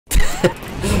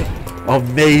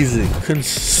Amazing.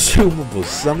 Consumable.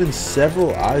 Summon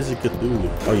several eyes of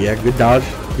Cthulhu. Oh yeah, good dodge.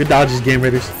 Good dodges, Game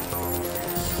Raiders.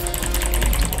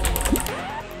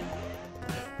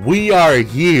 We are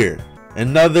here.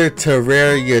 Another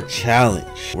Terraria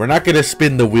challenge. We're not gonna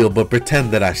spin the wheel, but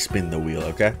pretend that I spin the wheel,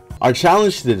 okay? Our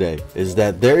challenge today is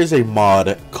that there is a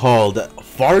mod called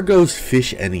Fargo's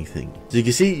Fish Anything. So you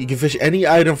can see, you can fish any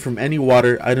item from any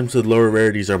water. Items with lower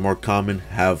rarities are more common.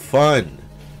 Have fun.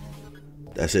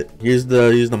 That's it. Here's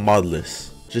the mod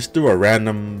list. Just threw a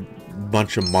random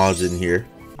bunch of mods in here.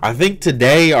 I think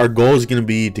today our goal is gonna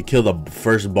be to kill the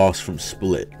first boss from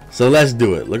Split. So let's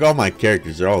do it. Look at all my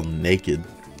characters. They're all naked.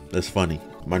 That's funny.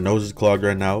 My nose is clogged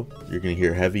right now. You're gonna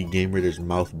hear heavy Game Raider's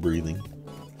mouth breathing.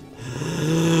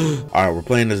 Alright, we're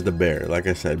playing as the bear. Like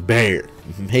I said, bear.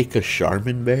 Make a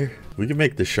Charmin bear? We can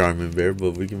make the Charmin bear,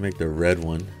 but we can make the red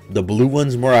one. The blue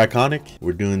one's more iconic.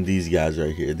 We're doing these guys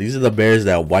right here. These are the bears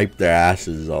that wipe their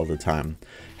asses all the time.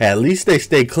 Hey, at least they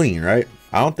stay clean, right?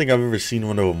 I don't think I've ever seen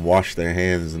one of them wash their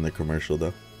hands in the commercial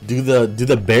though. Do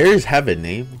the bears have a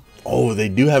name? Oh, they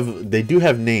do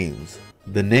have names.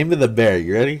 The name of the bear,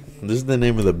 you ready? This is the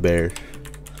name of the bear.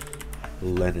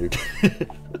 Leonard.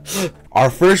 Our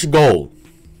first goal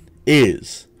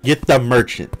is get the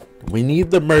merchant. We need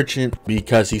the merchant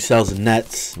because he sells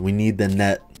nets. We need the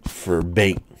net for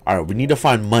bait. All right, we need to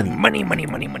find money. Money.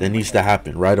 That needs to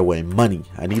happen right away. Money.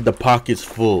 I need the pockets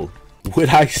full. Would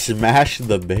I smash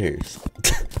the bears?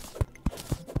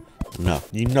 No.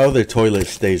 You know their toilet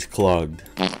stays clogged.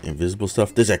 Invisible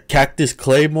stuff. There's a cactus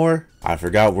claymore. I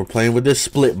forgot we're playing with this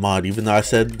split mod, even though I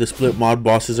said the split mod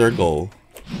boss is our goal.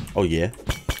 Oh yeah.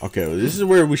 Okay, well, this is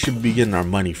where we should be getting our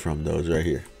money from, those right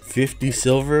here. 50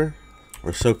 silver.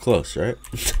 We're so close, right?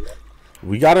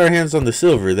 We got our hands on the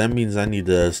silver. That means I need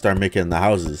to start making the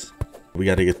houses. We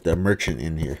got to get the merchant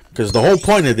in here, because the whole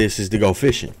point of this is to go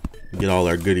fishing. Get all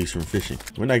our goodies from fishing.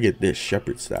 When I get this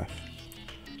shepherd staff,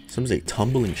 some say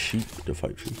tumbling sheep to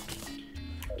fight you.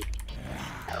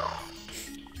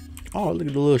 Oh, look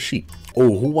at the little sheep.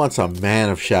 Oh, who wants a man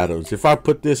of shadows? If I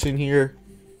put this in here,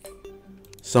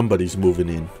 somebody's moving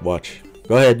in. Watch.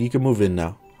 Go ahead, you can move in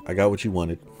now. I got what you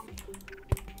wanted.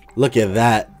 Look at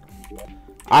that.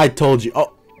 I told you.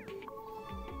 Oh,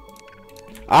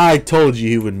 I told you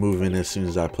he would move in as soon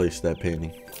as I placed that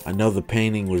painting. I know the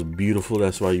painting was beautiful.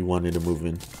 That's why you wanted to move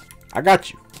in. I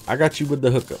got you. I got you with the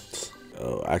hookups.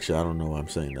 Oh, actually, I don't know why I'm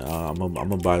saying that. I'm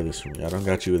gonna buy this from you. I don't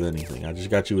got you with anything. I just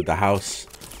got you with the house.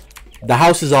 The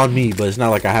house is on me, but it's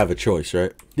not like I have a choice,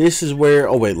 right? This is where...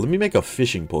 Oh, wait. Let me make a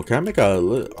fishing pole. Can I make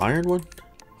a iron one?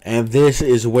 And this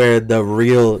is where the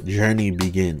real journey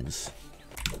begins.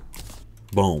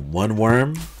 Boom. One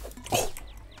worm. Oh,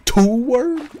 2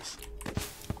 worms.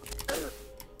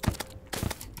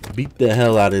 Beat the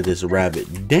hell out of this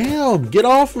rabbit. Damn. Get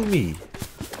off of me.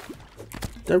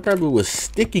 That rabbit was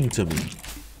sticking to me.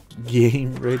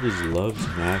 Game Raiders loves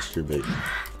masturbating.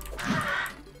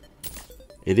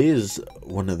 It is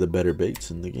one of the better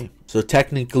baits in the game. So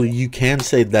technically you can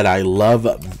say that I love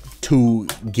to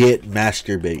get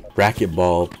masturbate.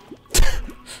 Racquetball.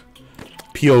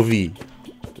 POV.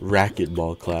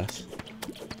 Racquetball class.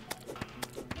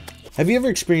 Have you ever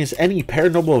experienced any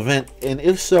paranormal event? And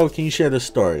if so, can you share the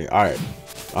story? Alright.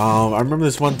 I remember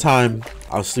this one time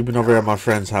I was sleeping over at my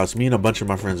friend's house. Me and a bunch of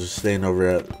my friends were staying over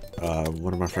at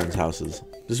one of my friend's houses.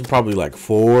 This is probably like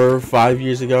 4 or 5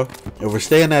 years ago. And we're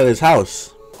staying at his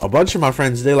house. A bunch of my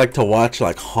friends, they like to watch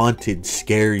like haunted,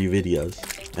 scary videos.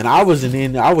 And I wasn't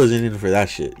in for that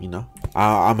shit, you know.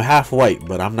 I'm half white,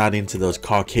 but I'm not into those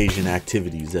Caucasian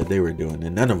activities that they were doing.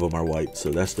 And none of them are white,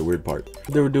 so that's the weird part.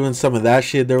 They were doing some of that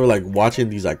shit. They were like watching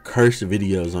these like cursed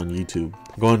videos on YouTube.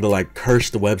 Going to like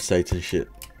cursed websites and shit.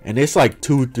 And it's like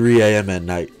 2, 3 a.m. at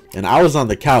night. And I was on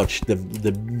the couch,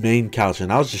 the main couch,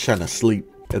 and I was just trying to sleep.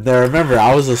 And then I remember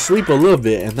I was asleep a little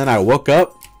bit, and then I woke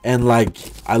up and like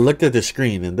I looked at the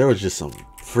screen and there was just some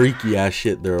freaky ass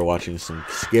shit. They were watching some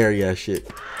scary ass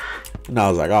shit. And I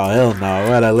was like, oh hell no,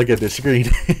 why'd I look at the screen?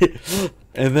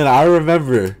 And then I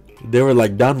remember they were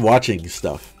like done watching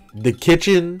stuff. The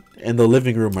kitchen and the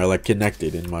living room are like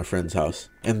connected in my friend's house.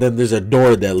 And then there's a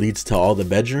door that leads to all the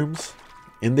bedrooms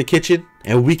in the kitchen.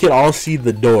 And we could all see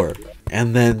the door.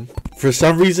 And then for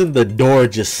some reason the door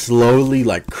just slowly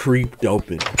like creeped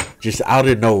open. Just out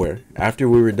of nowhere after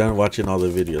we were done watching all the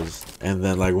videos. And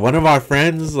then like one of our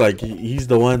friends, like he's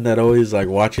the one that always like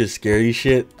watches scary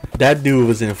shit. That dude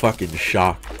was in fucking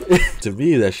shock. To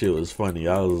me that shit was funny.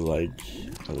 I was like,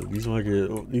 these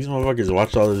motherfuckers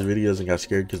watched all those videos and got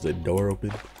scared because the door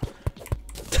opened.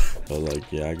 I was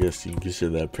like, yeah, I guess you can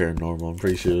consider that paranormal. I'm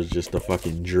pretty sure it was just a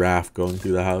fucking giraffe going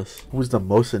through the house. Who was the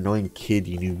most annoying kid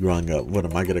you knew growing up? What,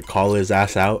 am I gonna call his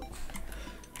ass out?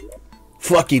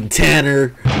 Fucking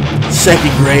Tanner.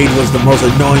 Second grade was the most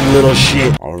annoying little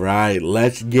shit. Alright,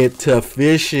 let's get to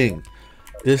fishing.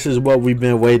 This is what we've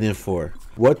been waiting for.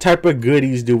 What type of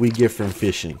goodies do we get from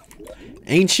fishing?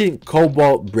 Ancient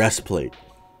Cobalt Breastplate.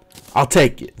 I'll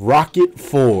take it. Rocket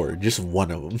 4. Just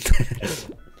one of them.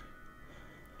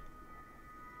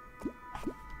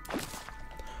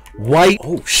 White.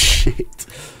 Oh, shit.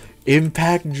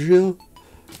 Impact drill?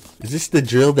 Is this the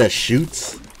drill that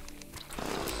shoots?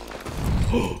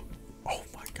 Oh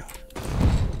my god.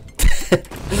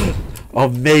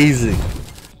 Amazing.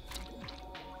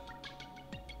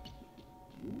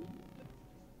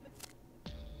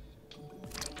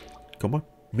 Come on.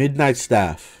 Midnight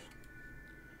Staff.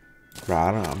 Bro,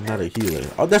 I'm not a healer.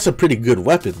 Oh, that's a pretty good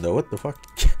weapon though. What the fuck?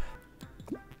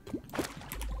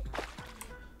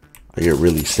 I get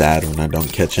really sad when I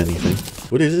don't catch anything.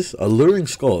 What is this? Alluring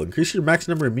Skull. Increase your max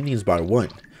number of minions by 1.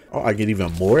 Oh, I get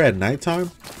even more at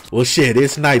nighttime? Well, shit,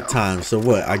 it's nighttime. So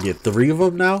what? I get 3 of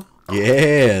them now?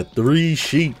 Yeah, 3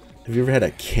 sheep. Have you ever had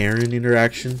a Karen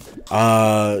interaction?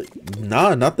 Nah,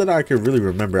 not that I could really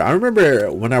remember. I remember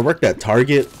when I worked at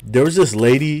Target, there was this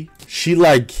lady. She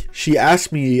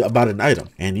asked me about an item.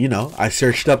 And, you know, I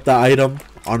searched up the item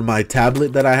on my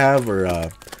tablet that I have. Or,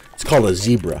 it's called a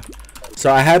zebra.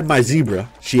 So I had my zebra.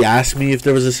 She asked me if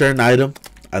there was a certain item.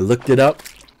 I looked it up.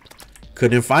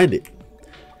 Couldn't find it.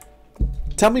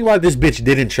 Tell me why this bitch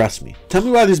didn't trust me. Tell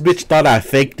me why this bitch thought I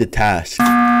faked the task.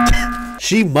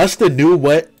 She must have knew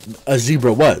what a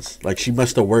zebra was. Like, she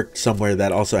must have worked somewhere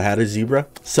that also had a zebra.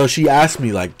 So she asked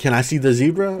me, like, can I see the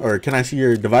zebra? Or can I see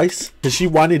your device? Because she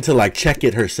wanted to, like, check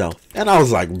it herself. And I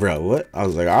was like, bro, what? I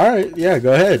was like, all right, yeah,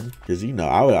 go ahead. Because, you know,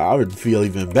 I would feel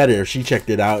even better if she checked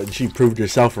it out and she proved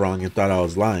herself wrong and thought I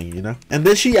was lying, you know? And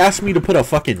then she asked me to put a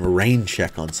fucking rain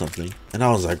check on something. And I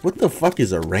was like, what the fuck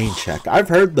is a rain check? I've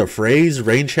heard the phrase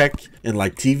rain check in,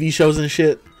 like, TV shows and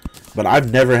shit. But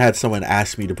I've never had someone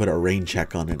ask me to put a rain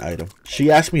check on an item. She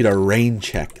asked me to rain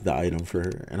check the item for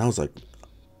her. And I was like,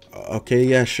 okay,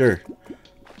 yeah, sure.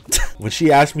 When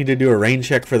she asked me to do a rain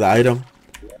check for the item,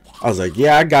 I was like,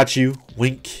 yeah, I got you.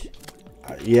 Wink.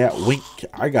 Yeah, wink.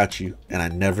 I got you. And I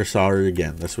never saw her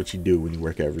again. That's what you do when you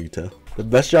work at retail. The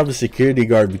best job is security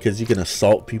guard because you can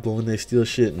assault people when they steal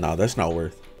shit. No, that's not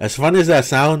worth. As fun as that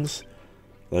sounds,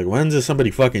 like, when's it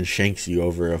somebody fucking shanks you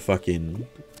over a fucking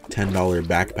 $10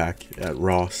 backpack at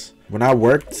Ross? When I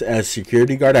worked as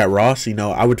security guard at Ross, you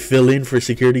know, I would fill in for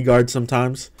security guard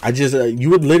sometimes. I just, you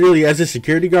would literally, as a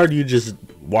security guard, you just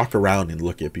walk around and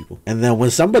look at people. And then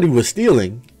when somebody was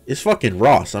stealing, it's fucking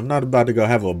Ross. I'm not about to go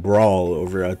have a brawl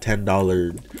over a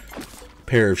 $10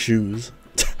 pair of shoes.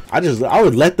 I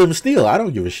would let them steal. I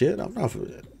don't give a shit. I'm not,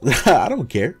 I don't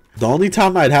care. The only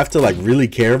time I'd have to, like, really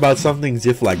care about something is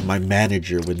if, like, my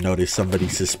manager would notice somebody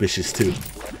suspicious too.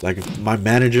 Like, if my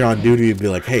manager on duty would be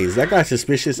like, hey, is that guy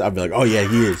suspicious? I'd be like, oh yeah,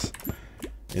 he is.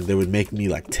 And they would make me,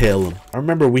 like, tail him. I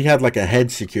remember we had, like, a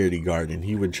head security guard, and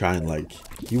he would try and, like,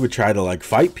 like,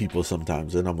 fight people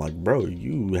sometimes. And I'm like, bro,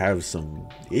 you have some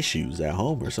issues at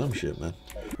home or some shit, man.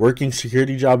 Working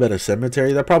security job at a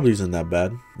cemetery, that probably isn't that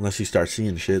bad. Unless you start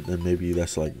seeing shit, then maybe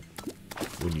that's, like,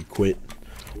 when you quit.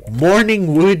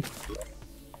 Morning wood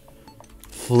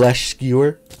flesh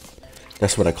skewer.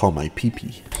 That's what I call my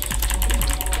pee-pee.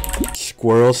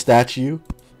 Squirrel statue.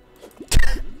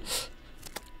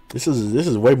 This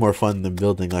is way more fun than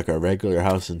building like a regular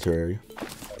house in Terraria.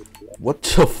 What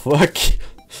the fuck?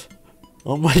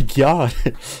 Oh my god.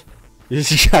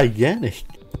 This is gigantic.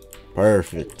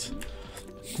 Perfect.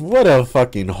 What a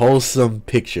fucking wholesome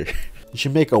picture. You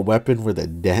should make a weapon where the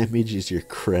damage is your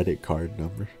credit card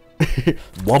number.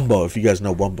 Wumbo, if you guys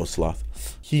know Wumbo Sloth,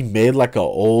 he made like an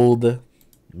old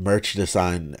merch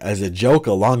design as a joke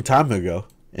a long time ago,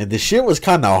 and the shit was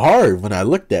kind of hard when I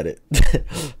looked at it.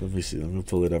 Let me see, let me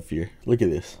pull it up here. Look at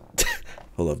this.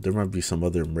 Hold up, there might be some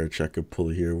other merch I could pull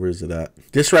here. Where's it at?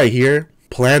 This right here,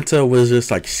 Planta was just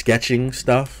like sketching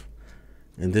stuff,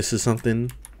 and this is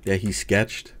something that he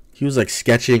sketched. He was like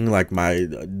sketching like my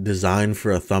design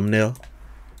for a thumbnail.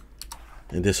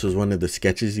 And this was one of the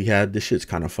sketches he had. This shit's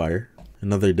kind of fire.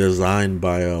 Another design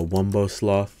by Wumbo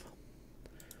Sloth.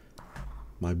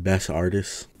 My best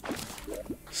artist.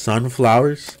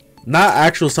 Sunflowers. Not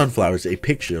actual sunflowers. A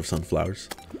picture of sunflowers.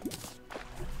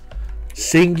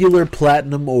 Singular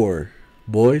platinum ore.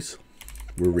 Boys,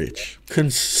 we're rich.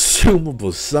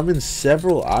 Consumables. Summon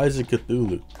several eyes of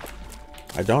Cthulhu.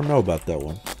 I don't know about that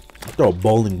one. I'll throw a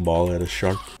bowling ball at a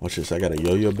shark. Watch this. I got a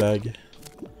yo-yo bag.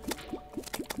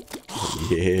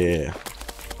 Yeah,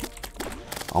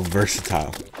 I'm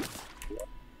versatile.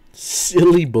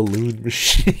 Silly balloon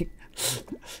machine.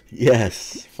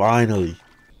 Yes, finally.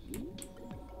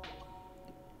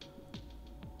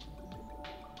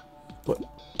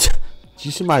 Did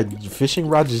you see my fishing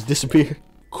rod just disappear?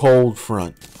 Cold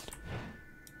front.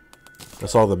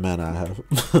 That's all the mana I have.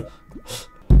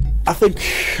 I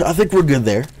think we're good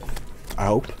there. I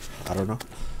hope. I don't know.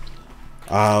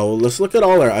 Let's look at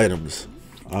all our items.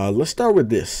 Let's start with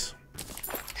this.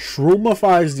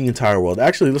 Shroomifies the entire world.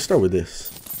 Actually, let's start with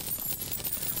this.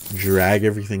 Drag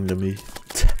everything to me.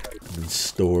 And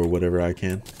store whatever I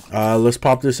can. Let's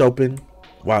pop this open.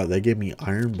 Wow, they gave me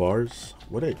iron bars.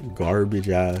 What a garbage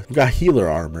ass. We got healer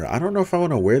armor. I don't know if I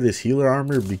want to wear this healer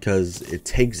armor because it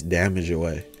takes damage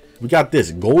away. We got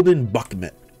this golden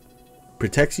buckmet.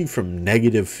 Protects you from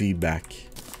negative feedback.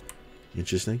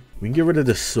 Interesting. We can get rid of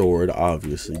the sword,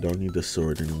 obviously. Don't need the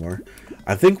sword anymore.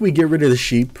 I think we get rid of the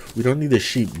sheep. We don't need the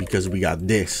sheep because we got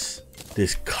this.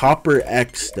 This copper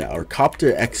X staff or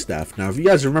copter X staff. Now, if you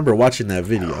guys remember watching that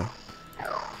video,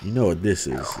 you know what this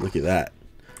is. Look at that.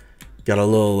 Got a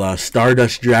little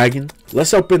Stardust Dragon.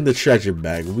 Let's open the treasure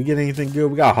bag. If we get anything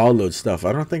good, we got hollowed stuff.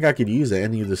 I don't think I could use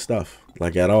any of the stuff.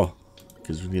 Like at all.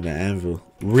 Because we need an anvil.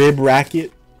 Rib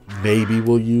racket. Maybe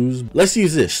we'll use. Let's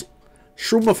use this.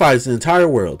 Shroomifies the entire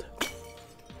world.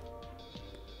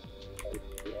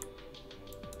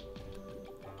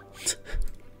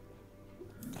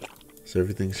 So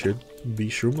everything should be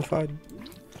shroomified.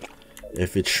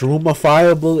 If it's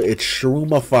shroomifiable, it's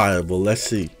shroomifiable. Let's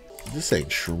see. This ain't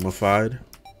shroomified.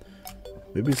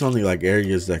 Maybe it's only like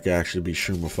areas that can actually be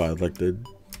shroomified, like the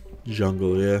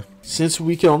jungle, yeah. Since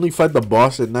we can only fight the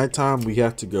boss at nighttime, we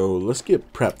have to go. Let's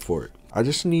get prepped for it. I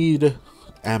just need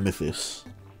amethyst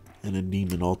and a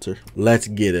demon altar. Let's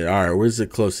get it. All right, where's the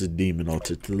closest demon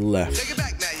altar? To the left. Take it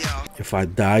back now, y'all. If I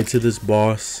die to this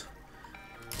boss,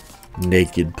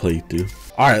 naked playthrough.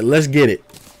 All right, let's get it.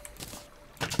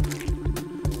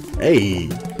 Hey,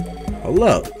 hold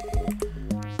up.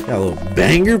 Got a little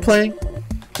banger playing.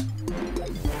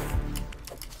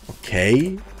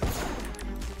 Okay.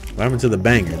 What happened to the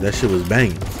banger? That shit was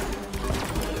banging.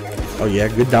 Oh yeah,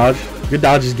 good dodge. Good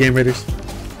dodges, Game Raiders.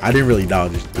 I didn't really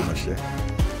dodge too much there.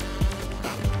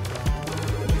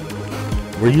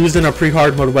 We're using a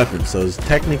pre-hard mode weapon, so it's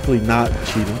technically not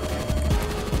cheating.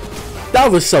 That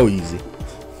was so easy.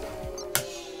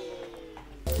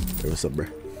 Hey, what's up, bro?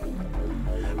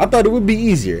 I thought it would be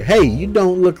easier. Hey, you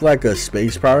don't look like a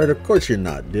space pirate. Of course you're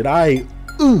not. Did I?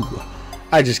 Ooh.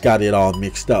 I just got it all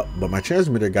mixed up. But my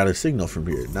transmitter got a signal from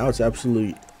here. Now it's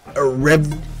absolutely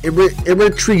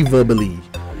irretrievably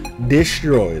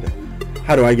destroyed.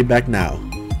 How do I get back now?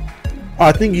 Oh,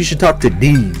 I think you should talk to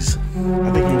D's.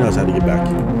 I think he knows how to get back.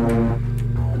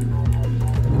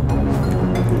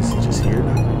 Is he just here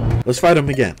now? Let's fight him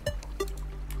again.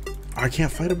 I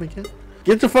can't fight him again?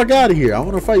 Get the fuck out of here. I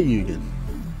want to fight you again.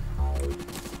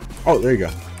 Oh, there you go.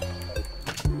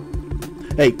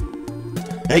 Hey.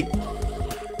 Hey.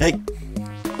 Hey.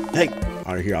 Hey.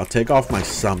 Alright, here. I'll take off my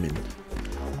summon.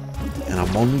 And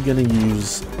I'm only going to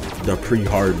use the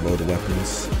pre-hard mode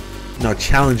weapons. Now,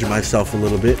 challenge myself a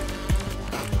little bit.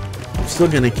 I'm still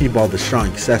going to keep all the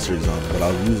strong accessories on, but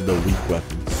I'll use the weak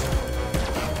weapons.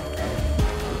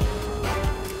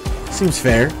 Seems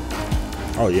fair.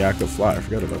 Oh, yeah, I could fly. I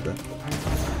forgot about that.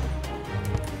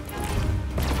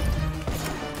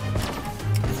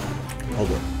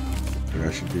 Hold up. Maybe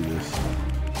I should do this.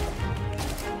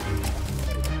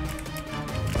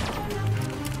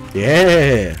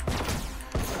 Yeah!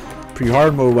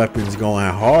 Pre-hard mode weapons going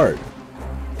hard.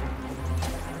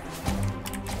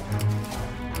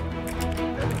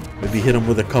 Maybe hit him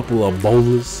with a couple of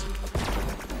bolas.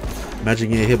 Imagine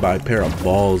getting hit by a pair of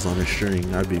balls on a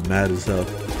string. I'd be mad as hell.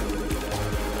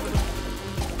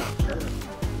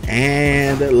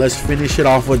 And let's finish it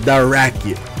off with the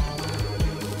racket.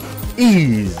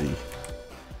 Easy.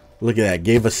 Look at that.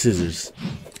 Gave us scissors.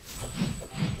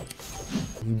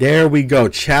 There we go.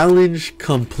 Challenge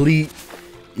complete.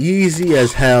 Easy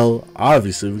as hell.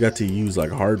 Obviously, we got to use like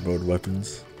hard mode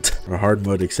weapons. Or hard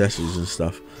mode accessories and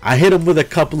stuff. I hit him with a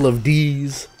couple of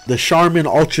D's. The Charmin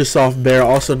Ultra Soft Bear,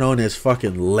 also known as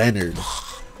fucking Leonard,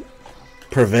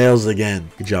 prevails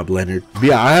again. Good job, Leonard. But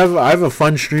yeah, I have a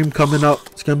fun stream coming up.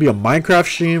 It's gonna be a Minecraft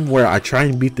stream where I try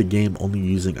and beat the game only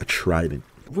using a trident.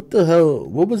 What the hell?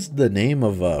 What was the name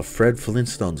of Fred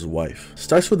Flintstone's wife?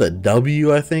 Starts with a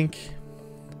W, I think.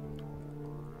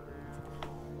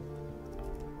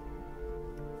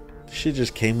 Shit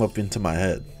just came up into my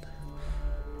head.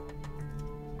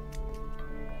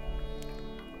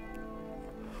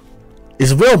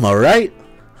 It's Wilma, right?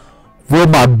 Will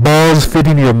my balls fit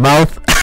in your mouth?